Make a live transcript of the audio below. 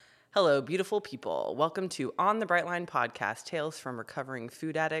Hello, beautiful people. Welcome to On the Bright Line podcast, Tales from Recovering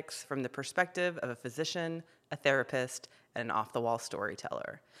Food Addicts from the perspective of a physician, a therapist, and an off-the-wall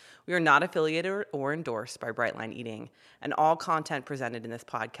storyteller. We are not affiliated or endorsed by Brightline Eating, and all content presented in this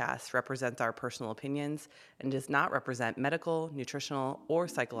podcast represents our personal opinions and does not represent medical, nutritional, or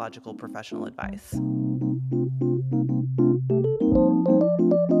psychological professional advice.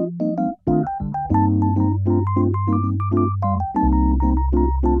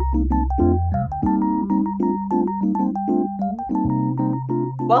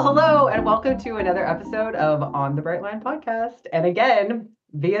 Well, hello, and welcome to another episode of On the Bright Line podcast, and again,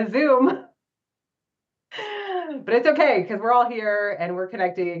 via Zoom. But it's okay, because we're all here, and we're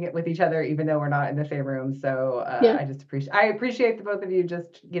connecting with each other, even though we're not in the same room, so I appreciate the both of you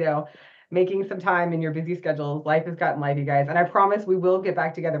just, making some time in your busy schedules. Life has gotten life, you guys, and I promise we will get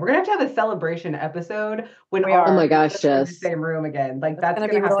back together. We're going to have a celebration episode when we are in the same room again. Like, that's going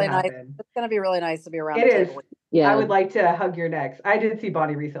to have to happen. It's going to be really nice to be around the table. Yeah. I would like to hug your necks. I did see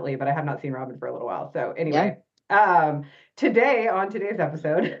Bonny recently, but I have not seen Robin for a little while. So anyway, today on today's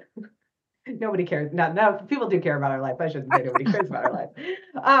episode, nobody cares. No, people do care about our life. I shouldn't say nobody cares about our life.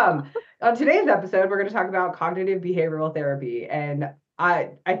 On today's episode, we're going to talk about cognitive behavioral therapy. And I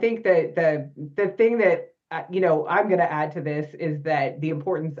think that the thing that, I'm going to add to this is that the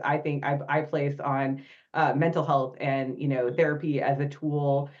importance I think I place on mental health and, therapy as a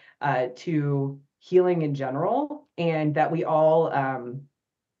tool to healing in general, and that we all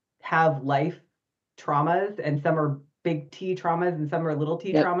have life traumas, and some are big T traumas and some are little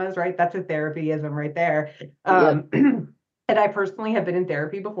T traumas, right? That's a therapyism right there. And I personally have been in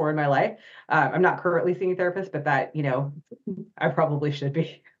therapy before in my life. I'm not currently seeing a therapist, but that, I probably should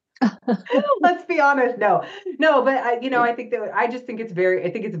be. Let's be honest. No, but I think that I think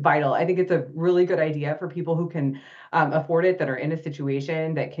it's vital. I think it's a really good idea for people who can afford it, that are in a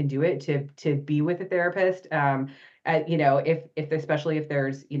situation that can do it, to be with a therapist. Especially if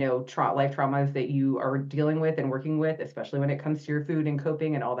there's, life traumas that you are dealing with and working with, especially when it comes to your food and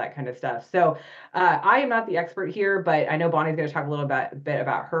coping and all that kind of stuff. So I am not the expert here, but I know Bonnie's going to talk a little bit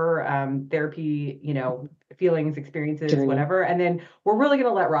about her therapy, feelings, experiences, whatever. And then we're really going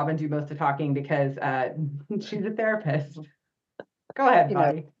to let Robin do most of the talking because she's a therapist. Go ahead,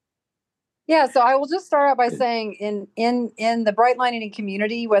 Bonnie. Yeah, so I will just start out by saying in the Bright Line Eating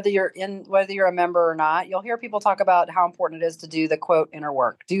community, whether you're a member or not, you'll hear people talk about how important it is to do the quote inner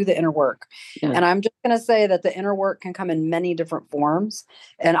work, do the inner work. Yeah. And I'm just going to say that the inner work can come in many different forms.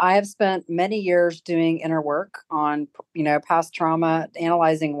 And I have spent many years doing inner work on, past trauma,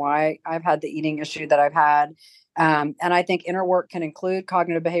 analyzing why I've had the eating issue that I've had. And I think inner work can include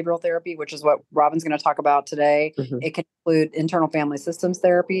cognitive behavioral therapy, which is what Robin's going to talk about today. Mm-hmm. It can include internal family systems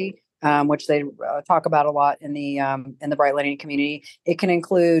therapy, which they talk about a lot in the Bright Line Eating community. It can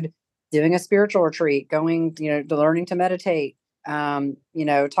include doing a spiritual retreat, going, learning to meditate,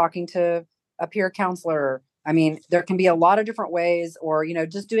 talking to a peer counselor. I mean, there can be a lot of different ways, or,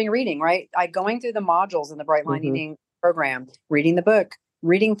 just doing reading, right? Going through the modules in the Bright Line Eating program, reading the book,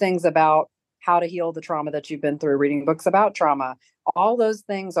 reading things about how to heal the trauma that you've been through, reading books about trauma. All those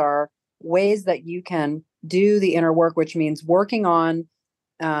things are ways that you can do the inner work, which means working on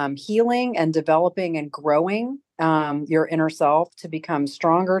healing and developing and growing your inner self to become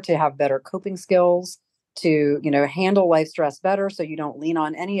stronger, to have better coping skills, to, handle life stress better so you don't lean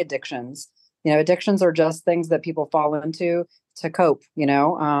on any addictions. Addictions are just things that people fall into to cope,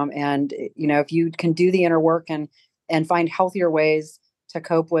 if you can do the inner work and find healthier ways to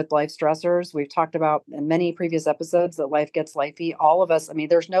cope with life stressors. We've talked about in many previous episodes that life gets lifey. All of us,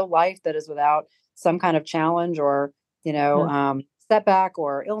 there's no life that is without some kind of challenge or, setback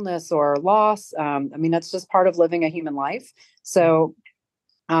or illness or loss. That's just part of living a human life. So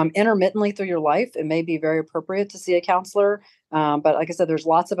intermittently through your life, it may be very appropriate to see a counselor. But like I said, there's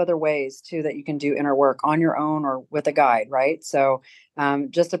lots of other ways too that you can do inner work on your own or with a guide, right? So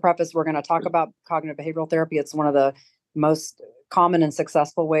just to preface, we're going to talk about cognitive behavioral therapy. It's one of the most common and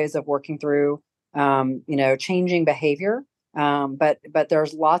successful ways of working through, changing behavior. But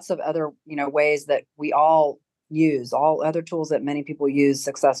there's lots of other, ways that we all use, all other tools that many people use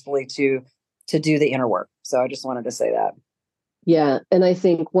successfully to do the inner work. So I just wanted to say that. Yeah. And I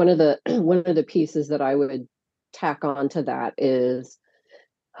think one of the pieces that I would tack on to that is,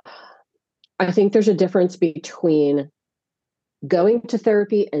 I think there's a difference between going to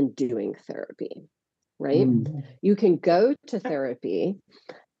therapy and doing therapy, right? Mm. You can go to therapy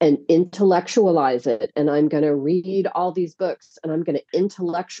and intellectualize it. And I'm going to read all these books and I'm going to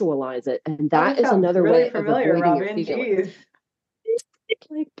intellectualize it. And that is another way of avoiding your feelings.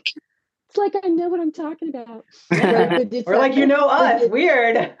 It's like I know what I'm talking about. Right? But it's We're like, you know us,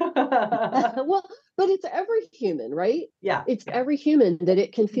 weird. Well, but it's every human, right? Yeah. It's every human that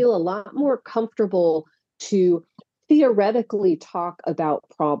it can feel a lot more comfortable to theoretically talk about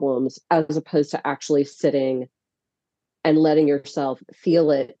problems as opposed to actually sitting and letting yourself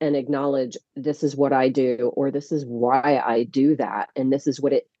feel it and acknowledge this is what I do, or this is why I do that. And this is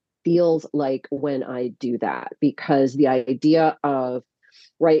what it feels like when I do that. Because the idea of,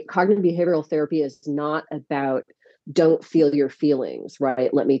 right, cognitive behavioral therapy is not about don't feel your feelings,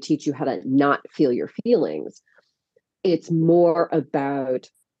 right? Let me teach you how to not feel your feelings. It's more about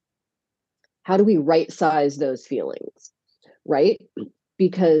how do we right size those feelings, right?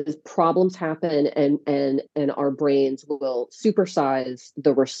 Because problems happen and our brains will supersize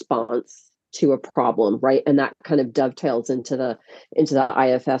the response to a problem, right? And that kind of dovetails into the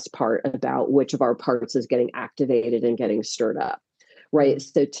IFS part about which of our parts is getting activated and getting stirred up, right?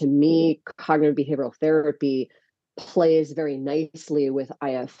 So to me, cognitive behavioral therapy plays very nicely with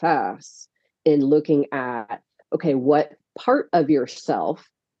IFS in looking at, okay, what part of yourself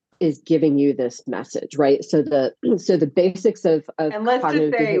is giving you this message, right? So the basics of and let's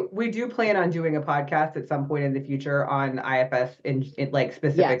just say we do plan on doing a podcast at some point in the future on IFS in like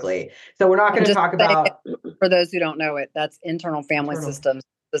specifically. Yes. So we're not going to talk about, for those who don't know it, that's internal family systems,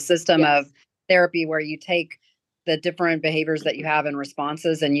 the system of therapy where you take the different behaviors that you have and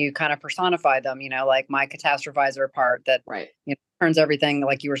responses and you kind of personify them, like my catastrophizer part that turns everything,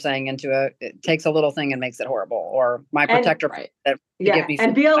 like you were saying, into it takes a little thing and makes it horrible, or my protector that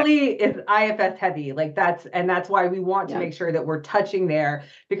and BLE is IFS heavy, like that's why we want to make sure that we're touching there,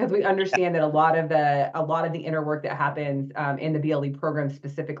 because we understand that a lot of the inner work that happens in the BLE program,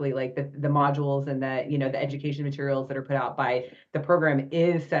 specifically like the modules and the education materials that are put out by the program,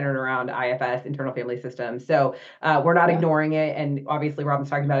 is centered around IFS, internal family systems. So we're not ignoring it, and obviously Robin's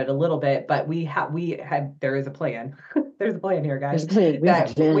talking about it a little bit, but there is a plan. There's a plan here, guys.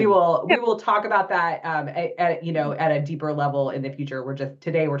 We will talk about that at a deeper level in the future.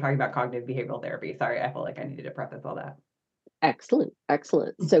 Today we're talking about cognitive behavioral therapy. Sorry, I felt like I needed to preface all that. Excellent.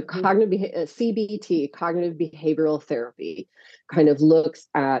 So CBT, cognitive behavioral therapy, kind of looks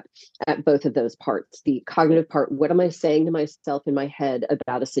at both of those parts. The cognitive part, what am I saying to myself in my head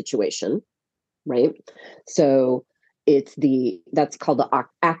about a situation, right? So that's called the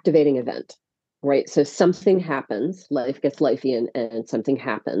activating event, right? So something happens, life gets lifey, and something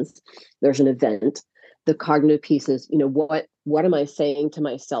happens. There's an event. The cognitive piece is, what am I saying to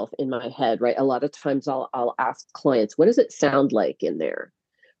myself in my head, right? A lot of times I'll ask clients, what does it sound like in there,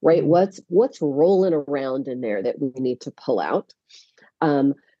 right? What's rolling around in there that we need to pull out?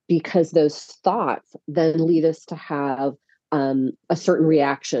 Because those thoughts then lead us to have a certain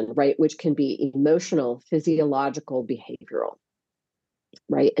reaction, right? Which can be emotional, physiological, behavioral,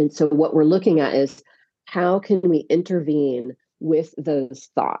 right? And so what we're looking at is how can we intervene with those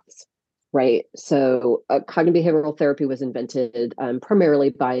thoughts? Right. So cognitive behavioral therapy was invented primarily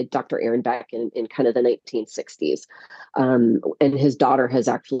by Dr. Aaron Beck in kind of the 1960s. And his daughter has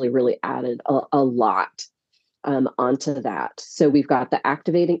actually really added a lot onto that. So we've got the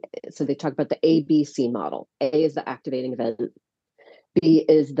activating. So they talk about the ABC model. A is the activating event. B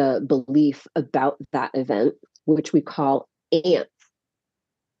is the belief about that event, which we call ANTS,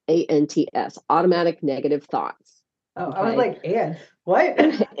 ANTS, automatic negative thoughts. Oh, okay. I was like, ants. What?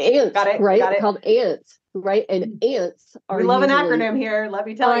 Ants, Got it. Right? Got it. Called ants, right? And ants are we love an acronym here. Let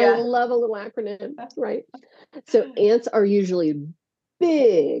me tell you. I love a little acronym, right? So ants are usually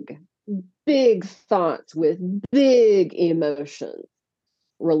big thoughts with big emotions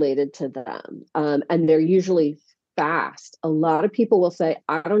related to them. And they're usually fast. A lot of people will say,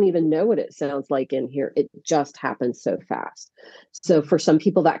 I don't even know what it sounds like in here. It just happens so fast. So for some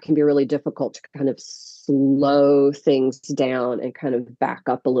people, that can be really difficult to kind of slow things down and kind of back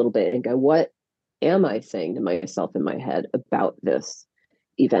up a little bit and go, what am I saying to myself in my head about this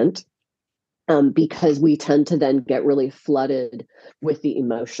event? Because we tend to then get really flooded with the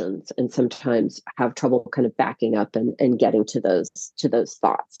emotions and sometimes have trouble kind of backing up and getting to those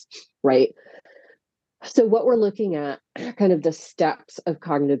thoughts, right? So what we're looking at, kind of the steps of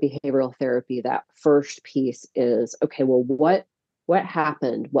cognitive behavioral therapy, that first piece is, okay, well, what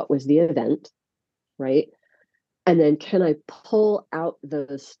happened? What was the event, right? And then can I pull out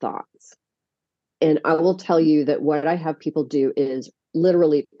those thoughts? And I will tell you that what I have people do is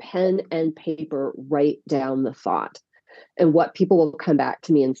literally pen and paper write down the thought. And what people will come back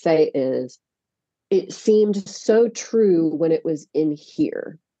to me and say is, it seemed so true when it was in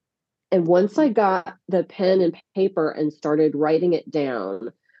here. And once I got the pen and paper and started writing it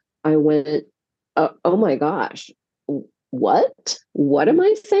down, I went, oh my gosh, what am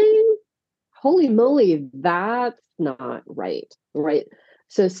I saying? holy moly, that's not right. Right.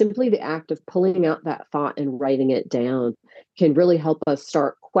 So simply the act of pulling out that thought and writing it down can really help us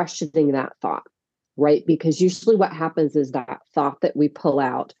start questioning that thought, right? Because usually what happens is that thought that we pull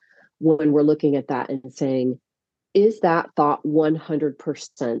out when we're looking at that and saying, is that thought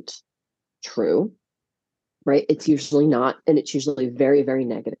 100% true? Right? It's usually not, and it's usually very, very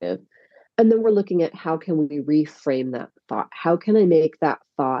negative. And then we're looking at how can we reframe that thought? How can I make that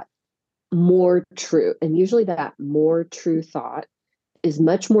thought more true? And usually that more true thought is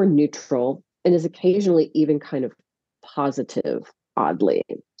much more neutral and is occasionally even kind of positive, oddly.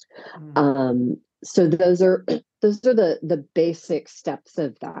 So those are the basic steps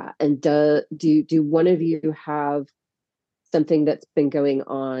of that. And do one of you have something that's been going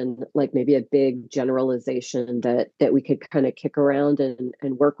on, like maybe a big generalization that we could kind of kick around and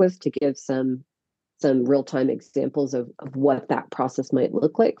work with to give some real-time examples of what that process might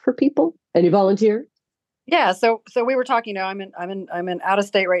look like for people? Any volunteer? Yeah, so we were talking. I'm in out of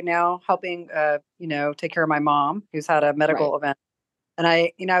state right now, helping take care of my mom who's had a medical event, and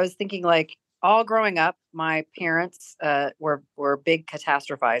I was thinking, like, all growing up, my parents were big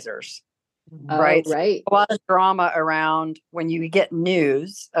catastrophizers, right? Right. A lot of drama around when you get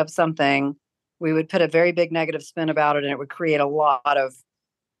news of something, we would put a very big negative spin about it, and it would create a lot of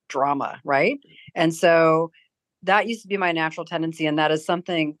drama, right? And so that used to be my natural tendency. And that is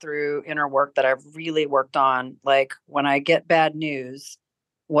something through inner work that I've really worked on. Like, when I get bad news,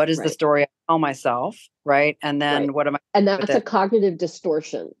 what is the story I tell myself? Right. And then what am I? And that's a cognitive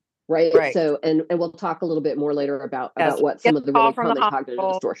distortion, right? Right. So, and we'll talk a little bit more later about what some of the really common cognitive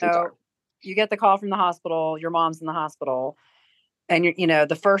distortions are. You get the call from the hospital, your mom's in the hospital. And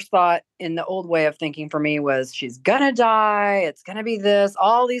the first thought in the old way of thinking for me was, she's gonna die. It's gonna be this.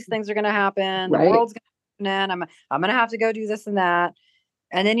 All these things are gonna happen. The world's gonna happen. I'm gonna have to go do this and that.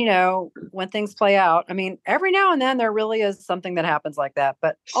 And then when things play out, I mean, every now and then there really is something that happens like that,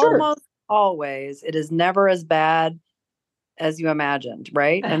 but almost always it is never as bad as you imagined,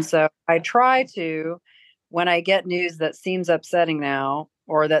 right? And so I try to, when I get news that seems upsetting now,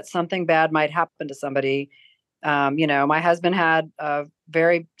 or that something bad might happen to somebody. My husband had a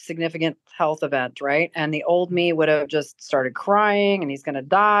very significant health event, right? And the old me would have just started crying and he's going to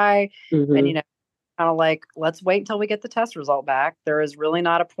die. Mm-hmm. And, kind of like, let's wait until we get the test result back. There is really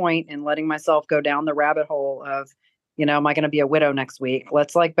not a point in letting myself go down the rabbit hole of, am I going to be a widow next week?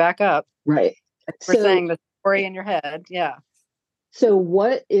 Let's back up. Right. For saying the story in your head. Yeah. So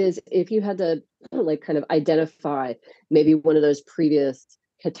what is, if you had to kind of identify maybe one of those previous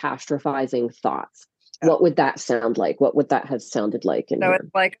catastrophizing thoughts, what would that sound like? What would that have sounded like? So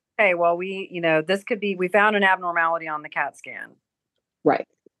it's like, okay, well, this could be, we found an abnormality on the CAT scan. Right.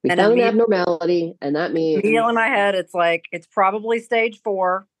 We found an abnormality, and that means, in my head, it's like, it's probably stage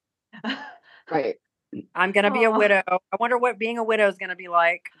 4. Right. I'm going to be a widow. I wonder what being a widow is going to be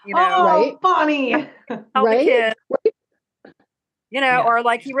like, right? Bonny. Right. The kid, or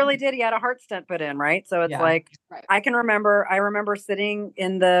like he really did. He had a heart stent put in, right? So it's like, I remember sitting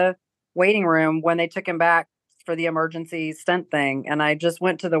in the waiting room when they took him back for the emergency stent thing. And I just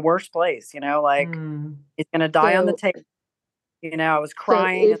went to the worst place, he's going to die on the table. I was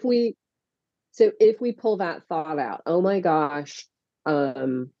crying. So if we pull that thought out, oh my gosh,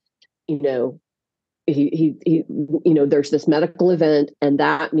 he there's this medical event and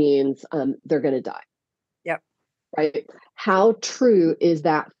that means they're going to die. Yep. Right. How true is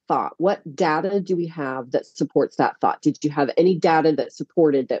that thought? What data do we have that supports that thought? Did you have any data that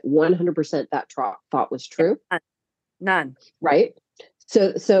supported that 100% that thought was true? None. Right.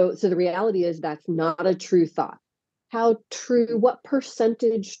 So the reality is that's not a true thought. How true, what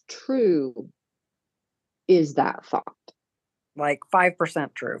percentage true is that thought? Like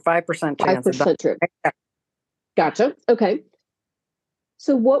 5% true, 5% chance. 5% true. Gotcha. Okay.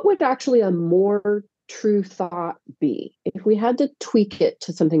 So what would actually a more true thought be? If we had to tweak it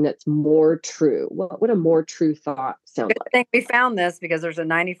to something that's more true, what would a more true thought sound like? I think we found this because there's a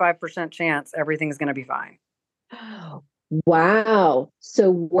 95% chance everything's going to be fine. Wow.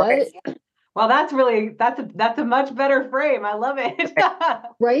 So what? Right. Well, that's a much better frame. I love it.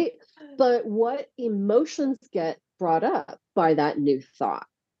 Right. But what emotions get brought up by that new thought?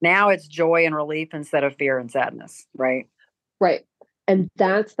 Now it's joy and relief instead of fear and sadness. Right. Right. And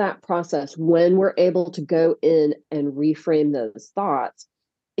that's that process. When we're able to go in and reframe those thoughts,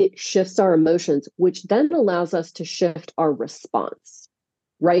 it shifts our emotions, which then allows us to shift our response.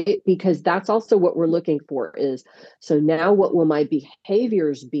 Right? Because that's also what we're looking for is, so now what will my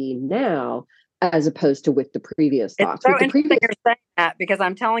behaviors be now as opposed to with the previous thoughts? It's so interesting you're saying that, because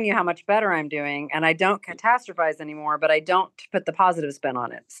I'm telling you how much better I'm doing and I don't catastrophize anymore, but I don't put the positive spin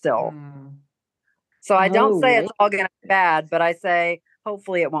on it still. So I don't say right. it's all going to be bad, but I say,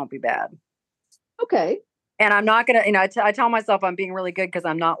 hopefully it won't be bad. Okay. And I'm not going to, I tell myself I'm being really good because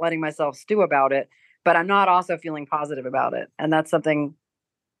I'm not letting myself stew about it, but I'm not also feeling positive about it. And that's something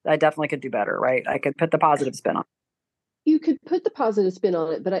I definitely could do better, right? I could put the positive spin on it. You could put the positive spin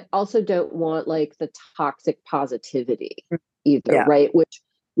on it, but I also don't want like the toxic positivity either, Yeah. right?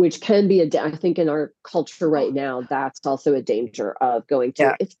 Which can be I think in our culture right now, that's also a danger of going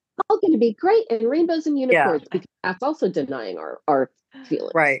to, it's all going to be great and rainbows and unicorns, because that's also denying our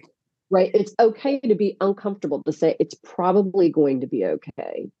feelings. Right. Right. It's okay to be uncomfortable, to say it's probably going to be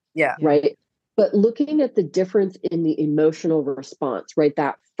okay. Yeah. Right. But looking at the difference in the emotional response, right?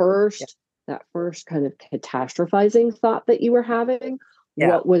 That first kind of catastrophizing thought that you were having,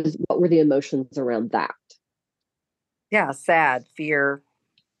 what were the emotions around that? Yeah. Sad, fear.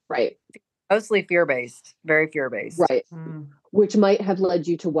 Right. Mostly fear-based, very fear-based. Right. Which might have led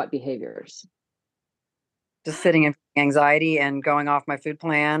you to what behaviors? Just sitting in anxiety and going off my food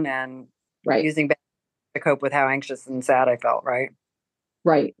plan and using to cope with how anxious and sad I felt. Right.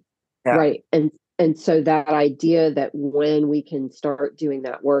 Right. Yeah. Right. And so that idea that when we can start doing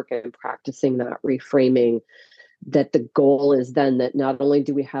that work and practicing that reframing, that the goal is then that not only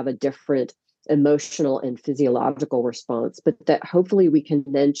do we have a different emotional and physiological response, but that hopefully we can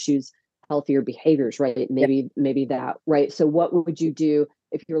then choose healthier behaviors, right? Maybe that, right? So what would you do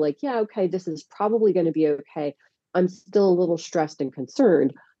if you're like, yeah, okay, this is probably going to be okay. I'm still a little stressed and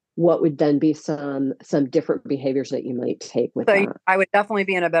concerned. What would then be some different behaviors that you might take with that? I would definitely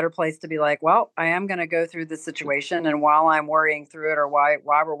be in a better place to be like, well, I am going to go through this situation, and while I'm worrying through it, or while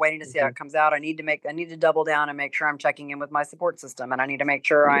we're waiting to see how it comes out, I need to double down and make sure I'm checking in with my support system, and I need to make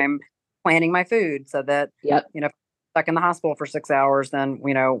sure I'm planning my food so that if I'm stuck in the hospital for 6 hours, then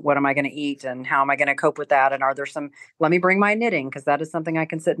what am I going to eat and how am I going to cope with that? And are there let me bring my knitting, because that is something I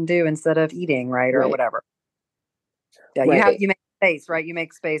can sit and do instead of eating, right? Or whatever. Yeah, you make space, right? You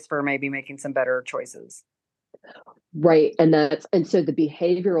make space for maybe making some better choices. Right. And so the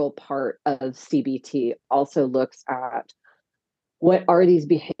behavioral part of CBT also looks at what are these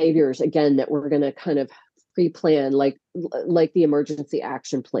behaviors, again, that we're going to kind of pre-plan, like the emergency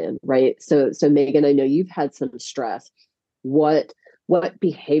action plan, right? So Meagan, I know you've had some stress. What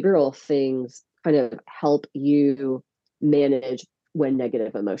behavioral things kind of help you manage when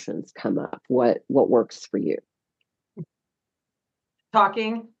negative emotions come up? What works for you?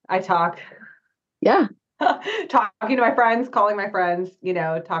 Talking. I talk. Yeah. Talking to my friends, calling my friends,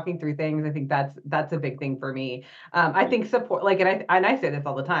 talking through things. I think that's a big thing for me. I think support, like, and I say this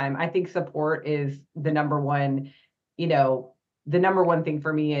all the time, I think support is the number one, the number one thing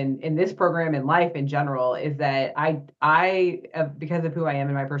for me in this program, in life in general, is that I because of who I am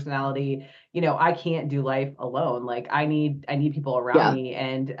and my personality, I can't do life alone. Like I need people around me.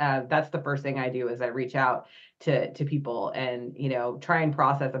 And that's the first thing I do is I reach out to people and, try and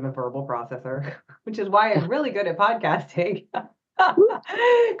process. I'm a verbal processor, which is why I'm really good at podcasting.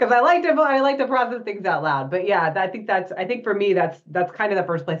 Because I like to process things out loud. But yeah, I think for me, that's kind of the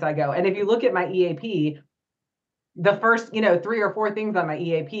first place I go. And if you look at my EAP, the first, 3 or 4 things on my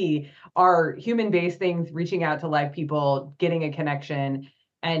EAP are human-based things, reaching out to live people, getting a connection,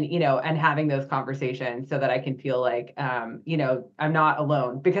 and, and having those conversations so that I can feel like, I'm not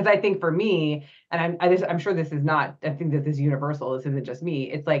alone. Because I think for me, and I'm sure this is not, I think this is universal. This isn't just me.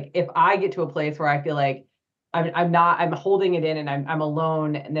 It's like, if I get to a place where I feel like I'm holding it in and I'm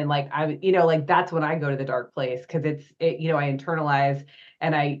alone, and then like that's when I go to the dark place, because I internalize,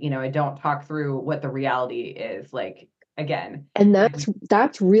 and I don't talk through what the reality is like again. And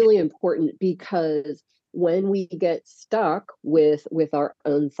that's really important, because when we get stuck with our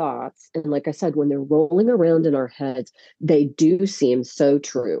own thoughts, and like I said, when they're rolling around in our heads, they do seem so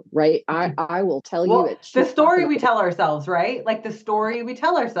true, right? I will tell you, it's the story we tell ourselves, right? Like the story we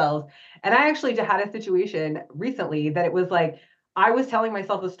tell ourselves. And I actually had a situation recently that it was like I was telling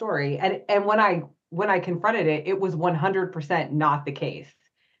myself a story, and when I confronted it, it was 100% not the case.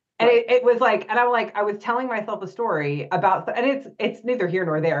 And it was like, and I'm like, I was telling myself a story about, and it's neither here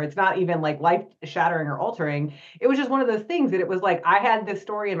nor there. It's not even like life shattering or altering. It was just one of those things that it was like, I had this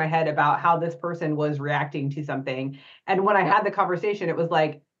story in my head about how this person was reacting to something. And when I had the conversation, it was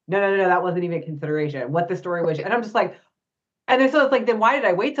like, no, that wasn't even a consideration what the story was. And I'm just like, and then so it's like, then why did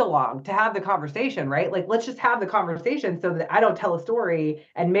I wait so long to have the conversation, right? Like, let's just have the conversation so that I don't tell a story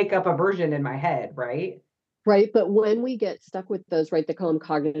and make up a version in my head, right? Right. But when we get stuck with those, right, they call them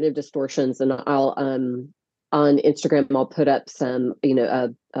cognitive distortions. And on Instagram, I'll put up some, a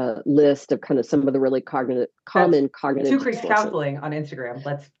list of kind of some of the really common cognitive Two Creeks distortions. Counseling on Instagram.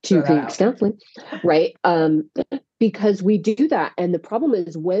 Let's Two Creeks Counseling, right? Because we do that, and the problem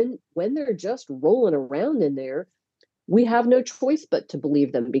is when they're just rolling around in there, we have no choice but to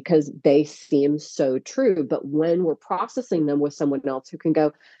believe them because they seem so true. But when we're processing them with someone else who can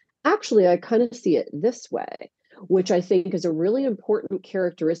go, actually, I kind of see it this way, which I think is a really important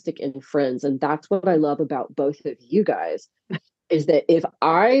characteristic in friends. And that's what I love about both of you guys, is that if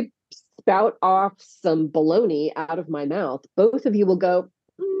I spout off some baloney out of my mouth, both of you will go,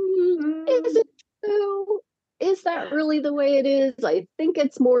 is it true? Is that really the way it is? I think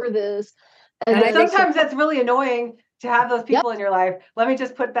it's more this. And sometimes that's really annoying to have those people in your life. Let me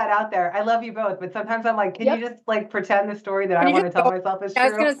just put that out there. I love you both, but sometimes I'm like, can you just like pretend the story that I want to tell myself is true? I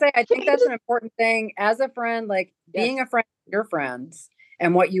was going to say, I think that's an important thing as a friend, like being a friend of your friends,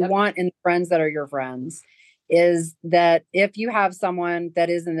 and what you want in friends that are your friends is that if you have someone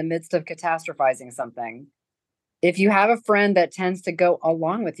that is in the midst of catastrophizing something, if you have a friend that tends to go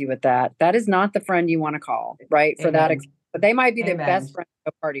along with you with that, that is not the friend you want to call, right? Amen. For that, but they might be the best friend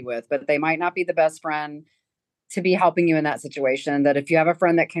to go party with, but they might not be the best friend to be helping you in that situation. That if you have a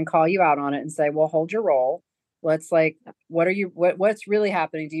friend that can call you out on it and say, well, hold your roll. Let's like, what's really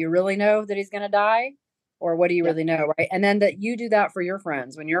happening? Do you really know that he's going to die? Or what do you really know? Right. And then that you do that for your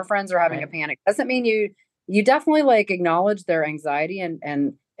friends when your friends are having a panic. Doesn't mean you definitely like acknowledge their anxiety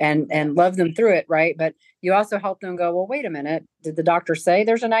and love them through it. Right. But you also help them go, well, wait a minute. Did the doctor say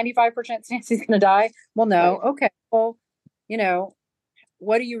there's a 95% chance he's going to die? Well, no. Right. Okay. Well,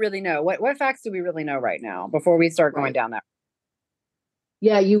 what do you really know? What facts do we really know right now before we start going down that?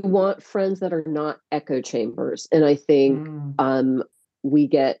 Yeah, you want friends that are not echo chambers. And I think we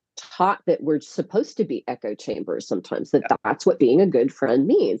get taught that we're supposed to be echo chambers sometimes, that's what being a good friend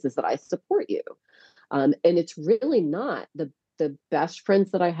means, is that I support you. And it's really not. The best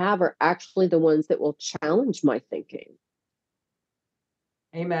friends that I have are actually the ones that will challenge my thinking.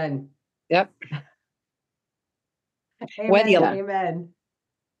 Amen. Yep. Amen. Amen.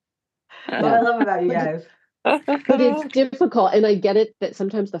 What I love about you guys. But it's difficult. And I get it that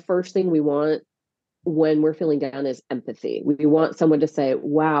sometimes the first thing we want when we're feeling down is empathy. We want someone to say,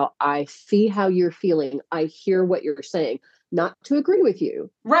 wow, I see how you're feeling. I hear what you're saying. Not to agree with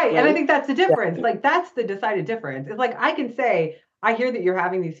you. Right. And I think that's the difference. Yeah. Like, that's the decided difference. It's like, I can say, I hear that you're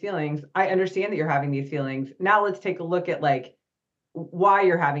having these feelings. I understand that you're having these feelings. Now let's take a look at like why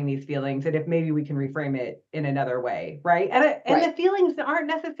you're having these feelings and if maybe we can reframe it in another way. Right. And the feelings aren't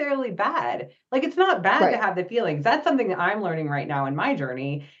necessarily bad. Like, it's not bad to have the feelings. That's something that I'm learning right now in my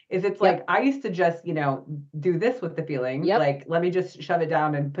journey is it's like, I used to just, do this with the feelings. Like, let me just shove it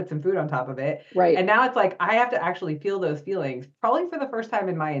down and put some food on top of it. Right. And now it's like, I have to actually feel those feelings probably for the first time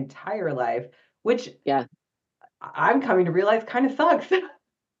in my entire life, which I'm coming to realize kind of sucks.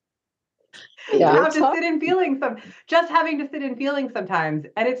 You have to sit in feelings, just having to sit in feelings sometimes.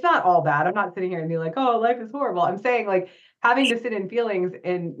 And it's not all bad. I'm not sitting here and being like, oh, life is horrible. I'm saying like having to sit in feelings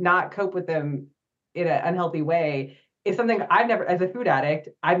and not cope with them in an unhealthy way is something I've never, as a food addict,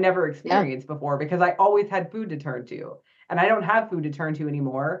 I've never experienced before because I always had food to turn to and I don't have food to turn to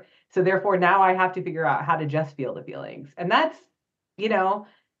anymore. So therefore now I have to figure out how to just feel the feelings. And that's,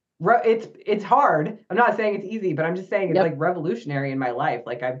 it's hard. I'm not saying it's easy, but I'm just saying it's like revolutionary in my life.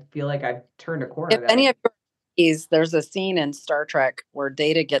 Like, I feel like I've turned a corner. If any of your there's a scene in Star Trek where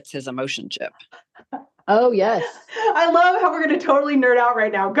Data gets his emotion chip. Oh, yes. I love how we're going to totally nerd out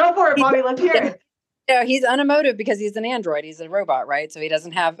right now. Go for it, Bonny. Let's hear it. He's unemotive because he's an android. He's a robot, right? So he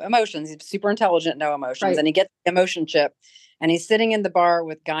doesn't have emotions. He's super intelligent, no emotions. Right. And he gets the emotion chip and he's sitting in the bar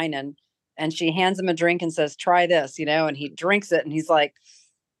with Guinan and she hands him a drink and says, try this, and he drinks it and he's like,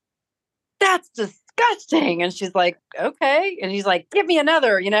 that's disgusting. And she's like, okay. And he's like, give me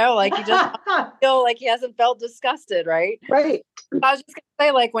another, like he just feel like he hasn't felt disgusted. Right. Right. I was just going to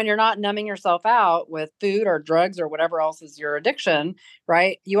say, like, when you're not numbing yourself out with food or drugs or whatever else is your addiction,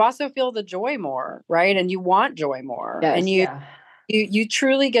 right. You also feel the joy more. Right. And you want joy more. Yes. And you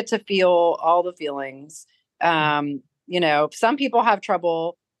truly get to feel all the feelings. Some people have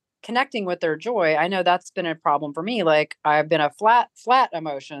trouble connecting with their joy. I know that's been a problem for me. Like, I've been a flat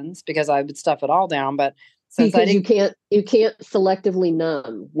emotions because I would stuff it all down. But since you can't selectively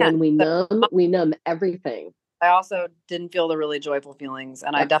numb. When we numb everything. I also didn't feel the really joyful feelings.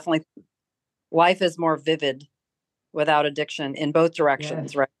 And I definitely, life is more vivid without addiction in both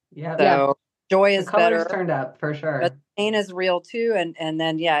directions. Right. Yeah. So joy is better. Turned up for sure. But pain is real too. And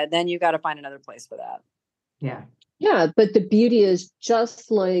then you got to find another place for that. Yeah. Yeah, but the beauty is just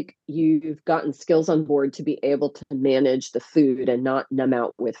like you've gotten skills on board to be able to manage the food and not numb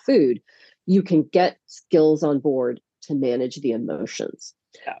out with food, you can get skills on board to manage the emotions,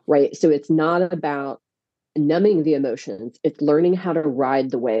 right? So it's not about numbing the emotions, it's learning how to ride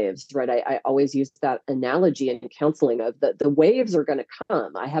the waves, right? I always use that analogy in counseling of the waves are going to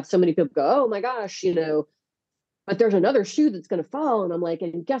come. I have so many people go, oh my gosh, but there's another shoe that's going to fall. And I'm like,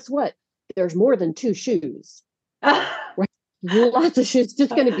 and guess what? There's more than two shoes. Right? Lots of shoes,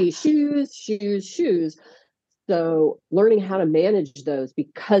 just going to be shoes, shoes, shoes. So learning how to manage those,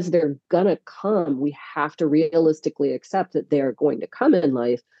 because they're going to come, we have to realistically accept that they're going to come in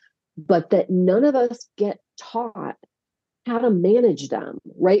life, but that none of us get taught how to manage them,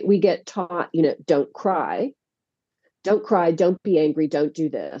 right? We get taught, don't cry, don't be angry, don't do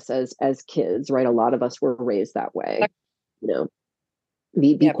this as kids, right? A lot of us were raised that way,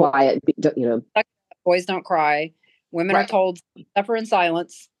 be quiet, boys don't cry, women are told suffer in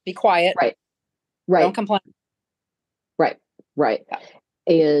silence, be quiet, right, don't complain, right.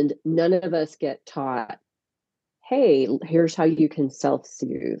 And none of us get taught, hey, here's how you can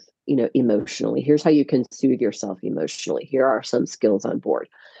self-soothe, emotionally. Here's how you can soothe yourself emotionally. Here are some skills on board,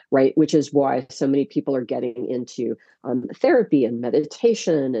 right? Which is why so many people are getting into therapy and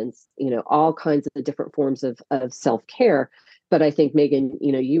meditation and, all kinds of different forms of self-care. But I think, Meagan,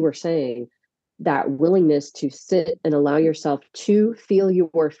 you were saying that willingness to sit and allow yourself to feel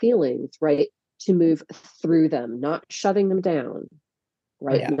your feelings, right? To move through them, not shoving them down,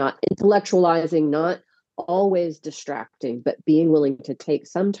 right? Not intellectualizing, not always distracting, but being willing to take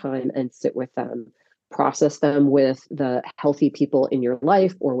some time and sit with them, process them with the healthy people in your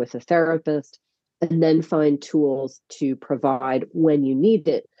life or with a therapist, and then find tools to provide when you need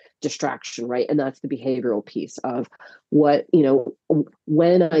it, distraction, right? And that's the behavioral piece of what,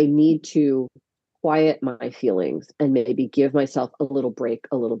 when I need to quiet my feelings and maybe give myself a little break,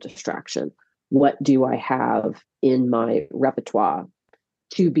 a little distraction. What do I have in my repertoire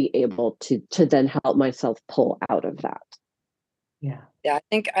to be able to then help myself pull out of that? Yeah. I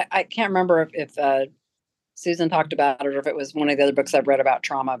think I can't remember if Susan talked about it or if it was one of the other books I've read about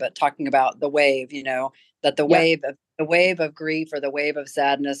trauma, but talking about the wave, that the wave of grief or the wave of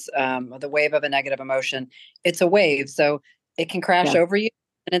sadness, or the wave of a negative emotion, it's a wave. So it can crash over you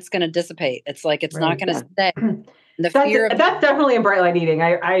and it's going to dissipate. It's like, it's not going to stay. That's definitely in Bright Line Eating.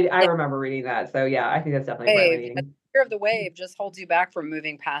 I remember reading that. So yeah, I think that's definitely Bright Line Eating. The fear of the wave just holds you back from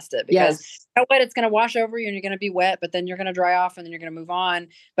moving past it, because you know what, it's going to wash over you and you're going to be wet, but then you're going to dry off and then you're going to move on.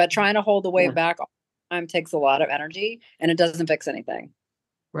 But trying to hold the wave back all the time takes a lot of energy and it doesn't fix anything.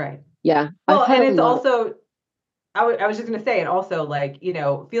 Right. Yeah. Well, and it's also, I was just going to say, and also like,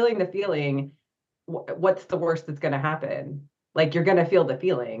 feeling the feeling, what's the worst that's going to happen? Like, you're going to feel the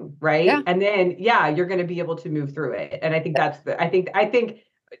feeling, right? Yeah. And then, you're going to be able to move through it. And I think I think,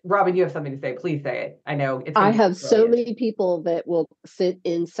 Robin, you have something to say. Please say it. I know I have so many people that will sit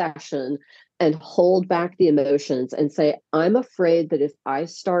in session and hold back the emotions and say, I'm afraid that if I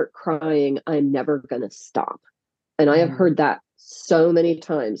start crying, I'm never going to stop. And I have heard that so many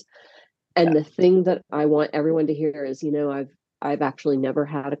times. And the thing that I want everyone to hear is, I've actually never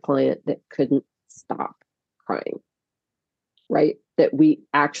had a client that couldn't stop crying, right? That we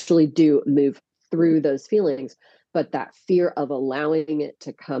actually do move through those feelings, but that fear of allowing it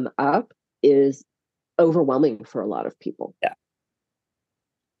to come up is overwhelming for a lot of people. Yeah.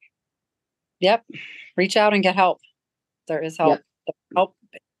 Yep. Reach out and get help. There is help. Help.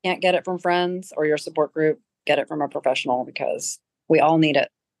 Can't get it from friends or your support group. Get it from a professional, because we all need it.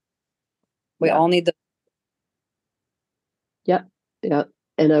 We all need the. Yep. Yeah.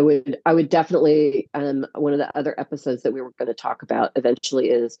 And I would definitely, one of the other episodes that we were going to talk about eventually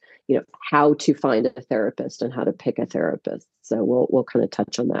is, how to find a therapist and how to pick a therapist. So we'll kind of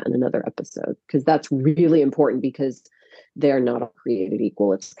touch on that in another episode, because that's really important, because they're not all created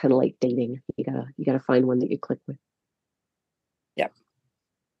equal. It's kind of like dating. You gotta find one that you click with. Yep.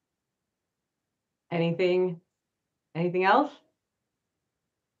 Anything else?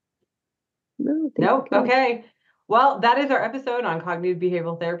 No. Okay. Well, that is our episode on cognitive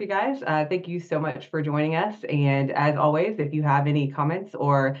behavioral therapy, guys. Thank you so much for joining us. And as always, if you have any comments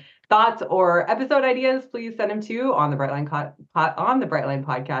or thoughts or episode ideas, please send them to on the Brightline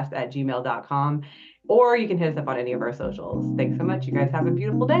podcast at gmail.com, or you can hit us up on any of our socials. Thanks so much. You guys have a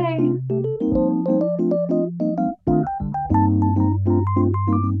beautiful day.